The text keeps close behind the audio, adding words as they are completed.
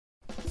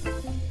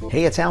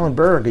Hey, it's Alan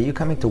Berg. Are you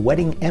coming to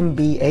Wedding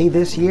MBA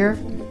this year?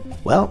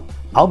 Well,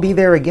 I'll be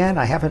there again.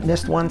 I haven't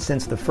missed one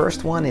since the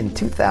first one in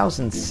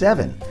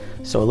 2007.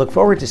 So I look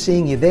forward to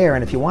seeing you there.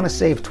 And if you want to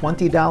save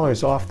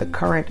 $20 off the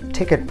current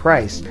ticket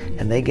price,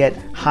 and they get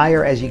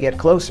higher as you get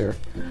closer,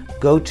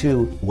 go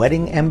to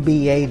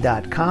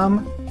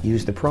weddingmba.com.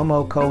 Use the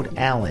promo code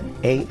ALAN,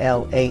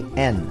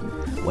 A-L-A-N.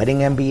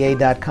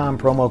 weddingmba.com,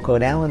 promo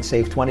code ALAN,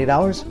 save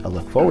 $20. I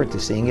look forward to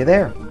seeing you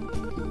there.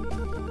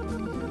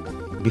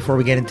 Before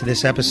we get into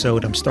this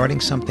episode, I'm starting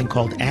something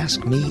called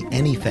Ask Me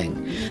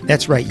Anything.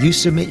 That's right, you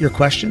submit your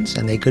questions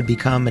and they could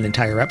become an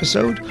entire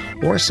episode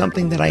or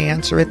something that I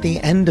answer at the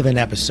end of an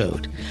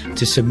episode.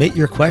 To submit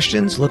your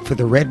questions, look for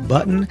the red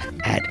button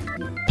at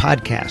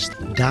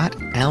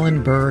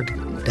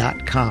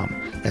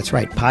podcast.alanberg.com. That's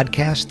right,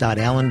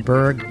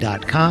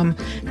 podcast.alanberg.com.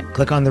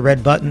 Click on the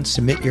red button,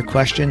 submit your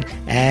question,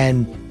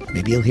 and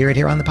maybe you'll hear it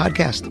here on the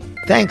podcast.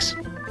 Thanks.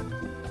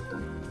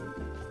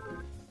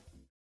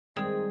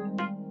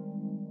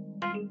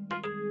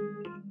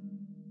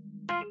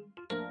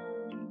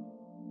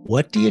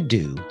 What do you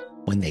do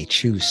when they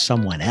choose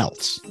someone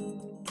else?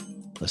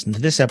 Listen to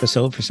this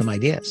episode for some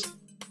ideas.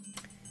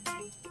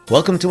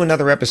 Welcome to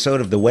another episode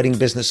of the Wedding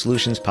Business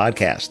Solutions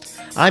Podcast.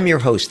 I'm your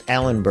host,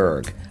 Alan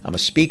Berg. I'm a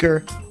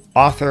speaker,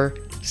 author,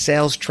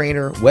 sales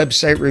trainer,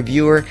 website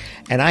reviewer,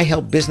 and I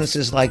help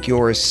businesses like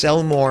yours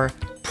sell more,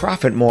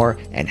 profit more,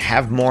 and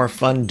have more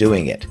fun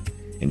doing it.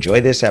 Enjoy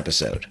this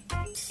episode.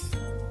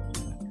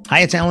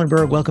 Hi, it's Alan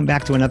Berg. Welcome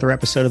back to another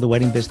episode of the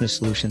Wedding Business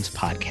Solutions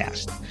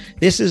Podcast.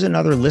 This is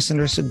another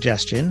listener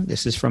suggestion.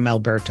 This is from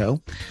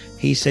Alberto.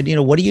 He said,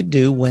 what do you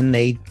do when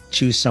they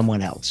choose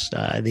someone else?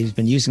 He's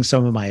been using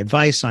some of my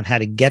advice on how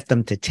to get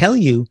them to tell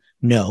you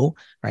no,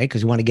 right?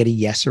 Because you want to get a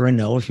yes or a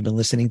no. If you've been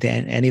listening to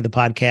any of the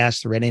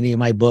podcasts or read any of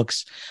my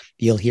books,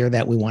 you'll hear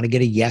that we want to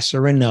get a yes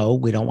or a no.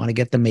 We don't want to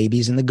get the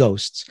maybes and the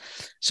ghosts.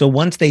 So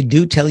once they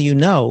do tell you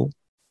no,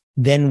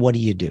 then what do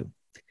you do?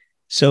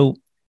 So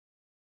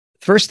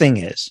first thing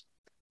is,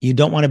 you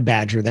don't want to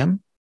badger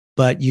them,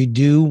 but you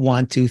do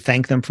want to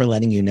thank them for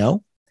letting you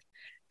know.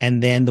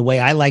 And then the way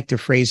I like to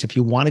phrase, if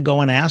you want to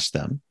go and ask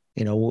them,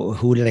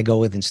 who did I go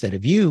with instead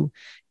of you,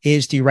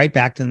 is to write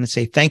back to them and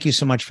say, thank you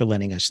so much for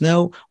letting us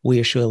know. We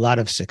wish you a lot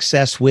of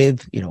success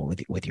with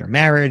your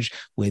marriage,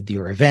 with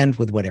your event,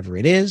 with whatever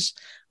it is.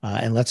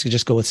 And let's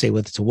just go with say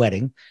with it's a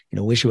wedding.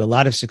 Wish you a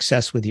lot of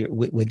success with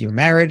your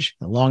marriage,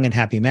 a long and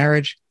happy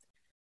marriage.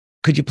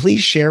 Could you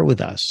please share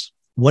with us,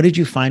 what did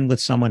you find with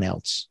someone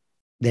else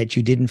that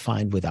you didn't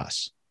find with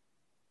us?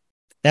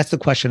 That's the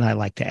question I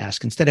like to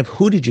ask. Instead of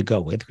who did you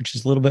go with, which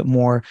is a little bit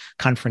more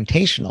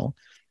confrontational,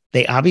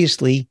 they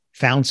obviously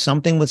found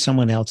something with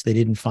someone else they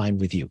didn't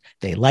find with you.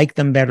 They liked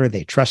them better.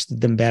 They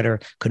trusted them better.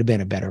 Could have been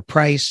a better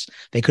price.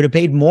 They could have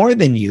paid more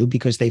than you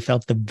because they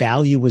felt the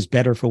value was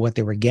better for what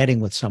they were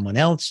getting with someone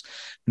else.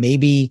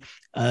 Maybe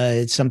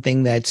it's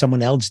something that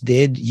someone else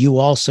did, you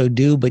also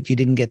do, but you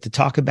didn't get to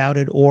talk about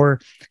it, or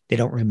they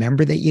don't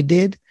remember that you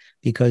did,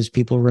 because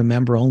people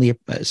remember only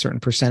a certain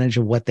percentage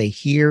of what they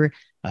hear.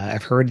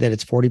 I've heard that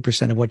it's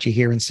 40% of what you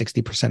hear and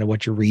 60% of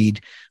what you read.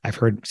 I've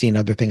seen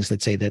other things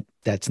that say that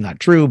that's not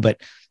true,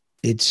 but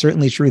it's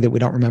certainly true that we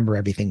don't remember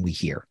everything we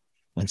hear.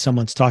 When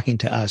someone's talking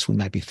to us, we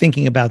might be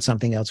thinking about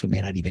something else. We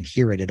may not even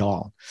hear it at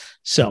all.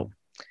 So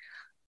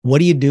what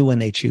do you do when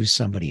they choose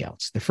somebody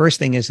else? The first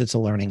thing is it's a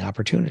learning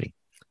opportunity.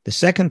 The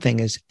second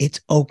thing is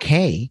it's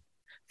okay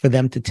for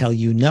them to tell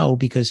you no,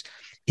 because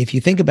if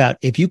you think about,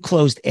 if you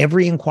closed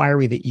every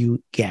inquiry that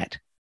you get,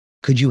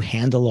 could you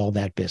handle all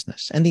that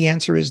business? And the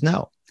answer is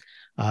no.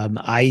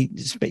 I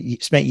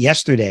spent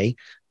yesterday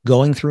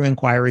going through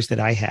inquiries that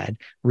I had,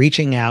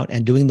 reaching out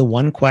and doing the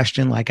one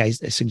question, like I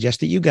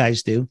suggest that you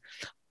guys do.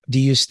 Do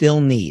you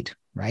still need,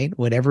 right?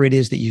 Whatever it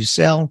is that you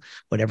sell,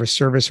 whatever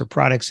service or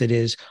products it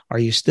is, are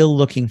you still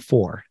looking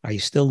for? Are you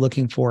still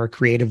looking for a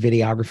creative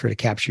videographer to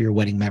capture your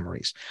wedding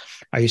memories?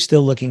 Are you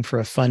still looking for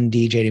a fun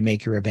DJ to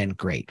make your event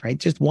great, right?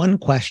 Just one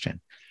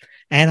question.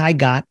 And I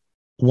got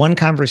one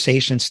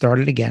conversation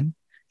started again,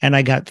 and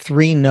I got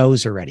 3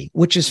 no's already,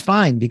 which is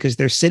fine because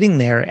they're sitting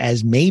there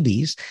as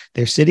maybes.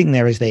 They're sitting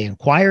there as they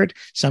inquired.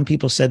 Some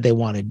people said they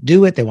want to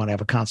do it. They want to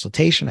have a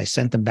consultation. I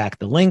sent them back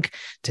the link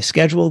to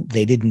schedule.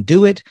 They didn't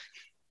do it.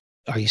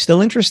 Are you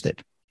still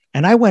interested?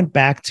 And I went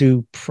back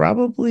to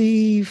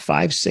probably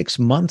 5-6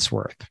 months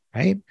worth,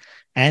 right?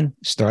 And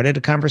started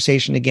a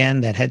conversation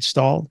again that had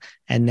stalled.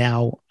 And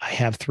now I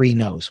have 3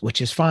 no's, which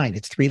is fine.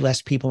 It's 3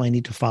 less people I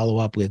need to follow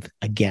up with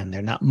again.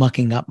 They're not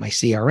mucking up my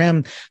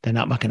CRM. They're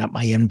not mucking up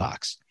my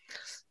inbox.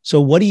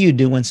 So what do you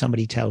do when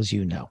somebody tells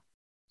you no?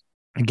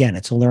 Again,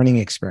 it's a learning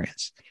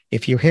experience.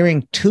 If you're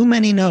hearing too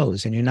many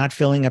no's and you're not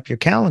filling up your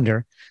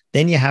calendar,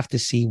 then you have to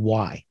see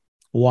why.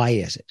 Why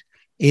is it?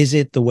 Is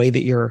it the way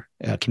that you're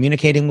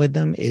communicating with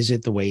them? Is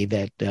it the way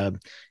that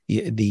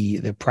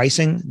the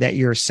pricing that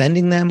you're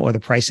sending them, or the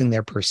pricing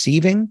they're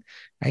perceiving,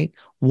 right?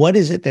 What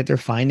is it that they're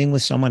finding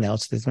with someone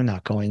else that they're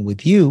not going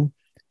with you?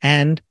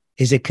 And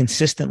is it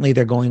consistently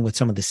they're going with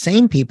some of the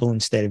same people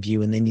instead of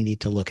you? And then you need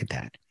to look at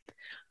that.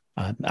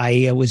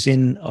 I was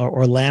in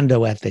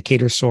Orlando at the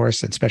Cater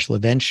Source and Special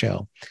Event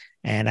Show,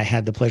 and I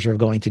had the pleasure of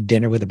going to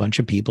dinner with a bunch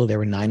of people. There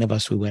were 9 of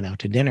us who went out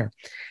to dinner.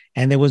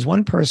 And there was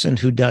one person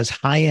who does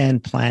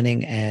high-end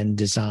planning and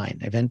design,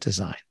 event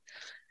design.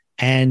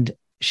 And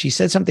she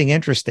said something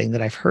interesting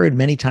that I've heard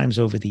many times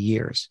over the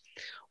years.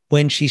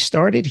 When she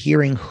started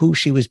hearing who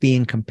she was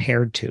being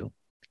compared to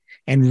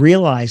and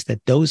realized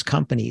that those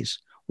companies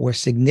were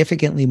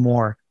significantly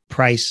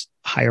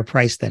higher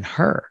priced than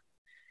her,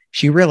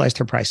 she realized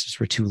her prices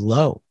were too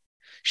low.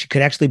 She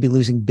could actually be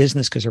losing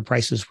business because her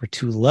prices were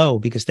too low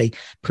because they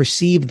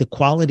perceived the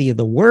quality of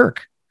the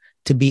work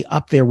to be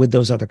up there with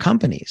those other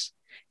companies.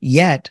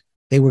 Yet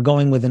they were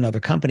going with another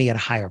company at a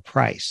higher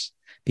price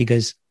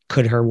because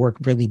could her work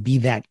really be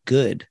that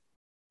good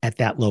at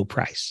that low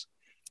price?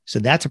 So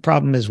that's a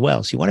problem as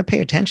well. So you want to pay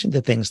attention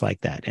to things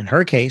like that. In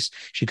her case,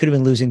 she could have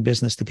been losing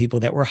business to people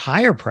that were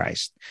higher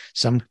priced.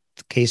 Some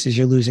cases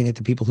you're losing it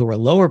to people who are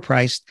lower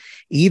priced,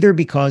 either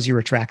because you're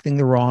attracting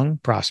the wrong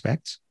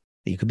prospects.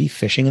 You could be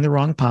fishing in the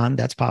wrong pond.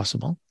 That's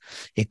possible.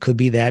 It could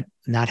be that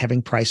not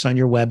having price on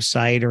your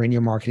website or in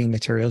your marketing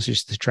materials,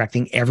 just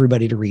attracting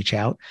everybody to reach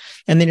out.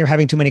 And then you're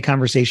having too many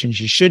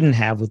conversations you shouldn't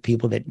have with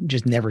people that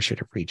just never should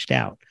have reached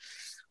out.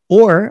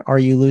 Or are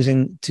you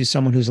losing to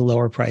someone who's a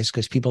lower price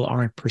because people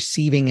aren't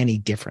perceiving any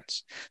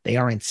difference? They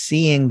aren't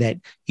seeing that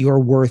you're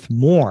worth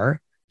more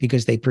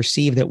because they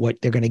perceive that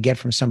what they're going to get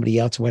from somebody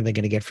else, what they're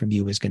going to get from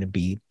you is going to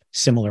be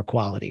similar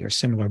quality or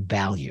similar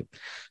value.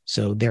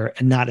 So they're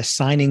not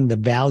assigning the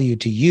value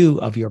to you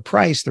of your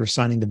price. They're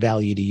assigning the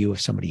value to you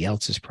of somebody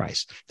else's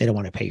price. They don't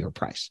want to pay your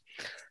price.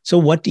 So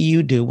what do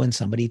you do when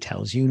somebody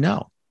tells you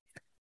no?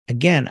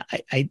 Again,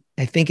 I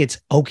think it's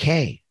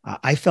okay.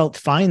 I felt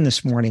fine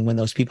this morning when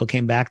those people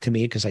came back to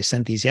me because I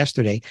sent these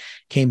yesterday,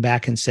 came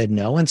back and said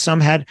no. And some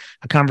had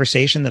a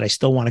conversation that I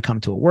still want to come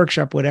to a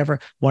workshop,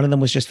 whatever. One of them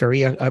was just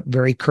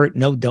very curt.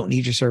 No, don't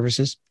need your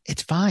services.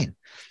 It's fine,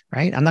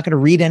 right? I'm not going to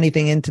read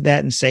anything into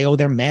that and say, oh,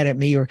 they're mad at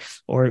me or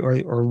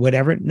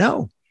whatever.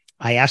 No,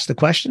 I asked the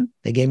question.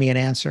 They gave me an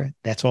answer.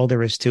 That's all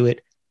there is to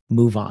it.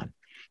 Move on.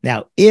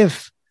 Now,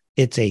 if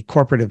it's a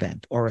corporate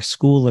event or a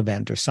school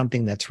event or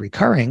something that's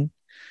recurring,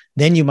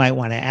 then you might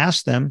want to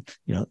ask them,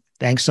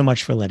 thanks so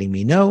much for letting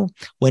me know.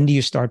 When do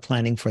you start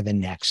planning for the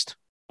next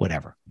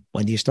whatever?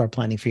 When do you start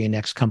planning for your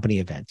next company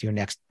event, your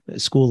next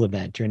school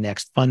event, your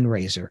next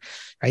fundraiser,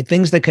 right?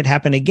 Things that could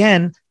happen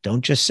again.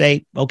 Don't just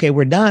say, okay,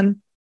 we're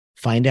done.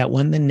 Find out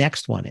when the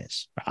next one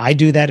is. I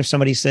do that if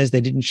somebody says they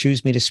didn't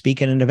choose me to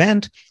speak at an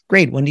event.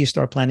 Great. When do you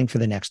start planning for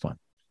the next one?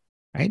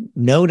 Right?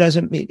 No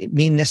doesn't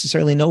mean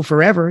necessarily no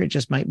forever. It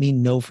just might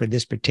mean no for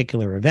this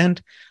particular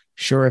event.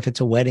 Sure, if it's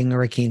a wedding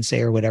or a quince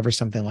or whatever,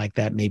 something like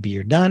that, maybe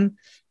you're done.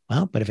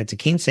 Well, but if it's a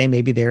quince,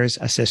 maybe there's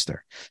a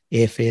sister.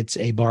 If it's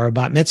a bar or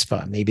bat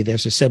mitzvah, maybe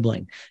there's a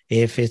sibling.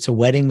 If it's a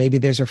wedding, maybe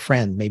there's a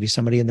friend, maybe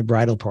somebody in the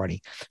bridal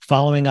party.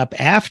 Following up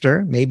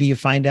after, maybe you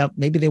find out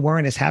maybe they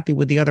weren't as happy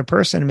with the other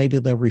person, and maybe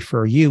they'll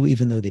refer you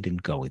even though they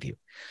didn't go with you.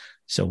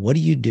 So what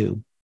do you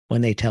do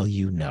when they tell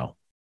you no?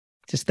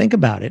 Just think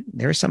about it.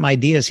 There are some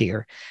ideas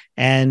here,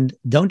 and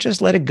don't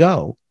just let it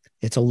go.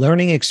 It's a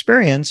learning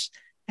experience.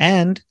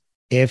 And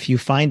if you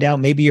find out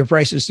maybe your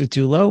prices are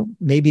too low,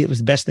 maybe it was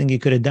the best thing you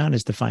could have done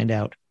is to find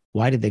out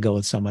why did they go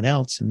with someone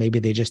else? And maybe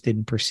they just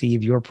didn't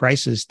perceive your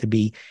prices to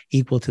be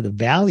equal to the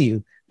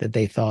value that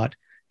they thought.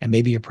 And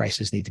maybe your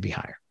prices need to be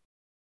higher.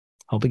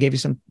 Hope it gave you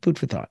some food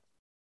for thought.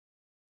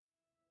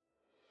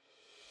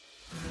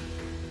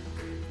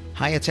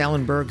 Hi, it's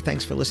Alan Berg.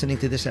 Thanks for listening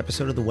to this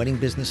episode of the Wedding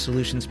Business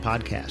Solutions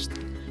Podcast.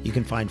 You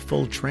can find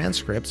full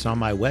transcripts on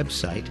my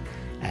website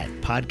at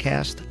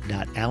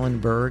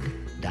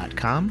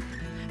podcast.alanberg.com.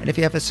 And if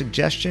you have a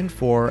suggestion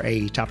for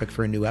a topic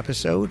for a new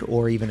episode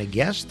or even a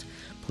guest,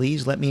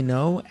 please let me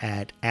know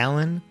at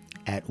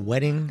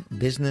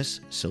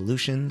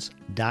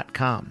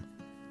alan@weddingbusinesssolutions.com.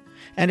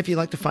 And if you'd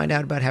like to find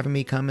out about having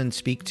me come and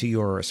speak to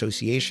your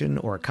association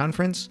or a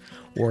conference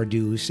or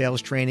do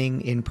sales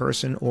training in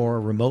person or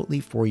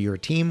remotely for your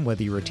team,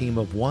 whether you're a team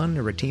of 1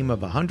 or a team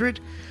of 100,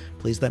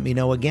 please let me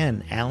know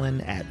again,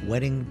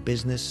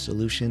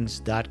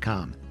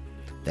 alan@weddingbusinesssolutions.com.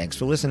 Thanks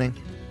for listening.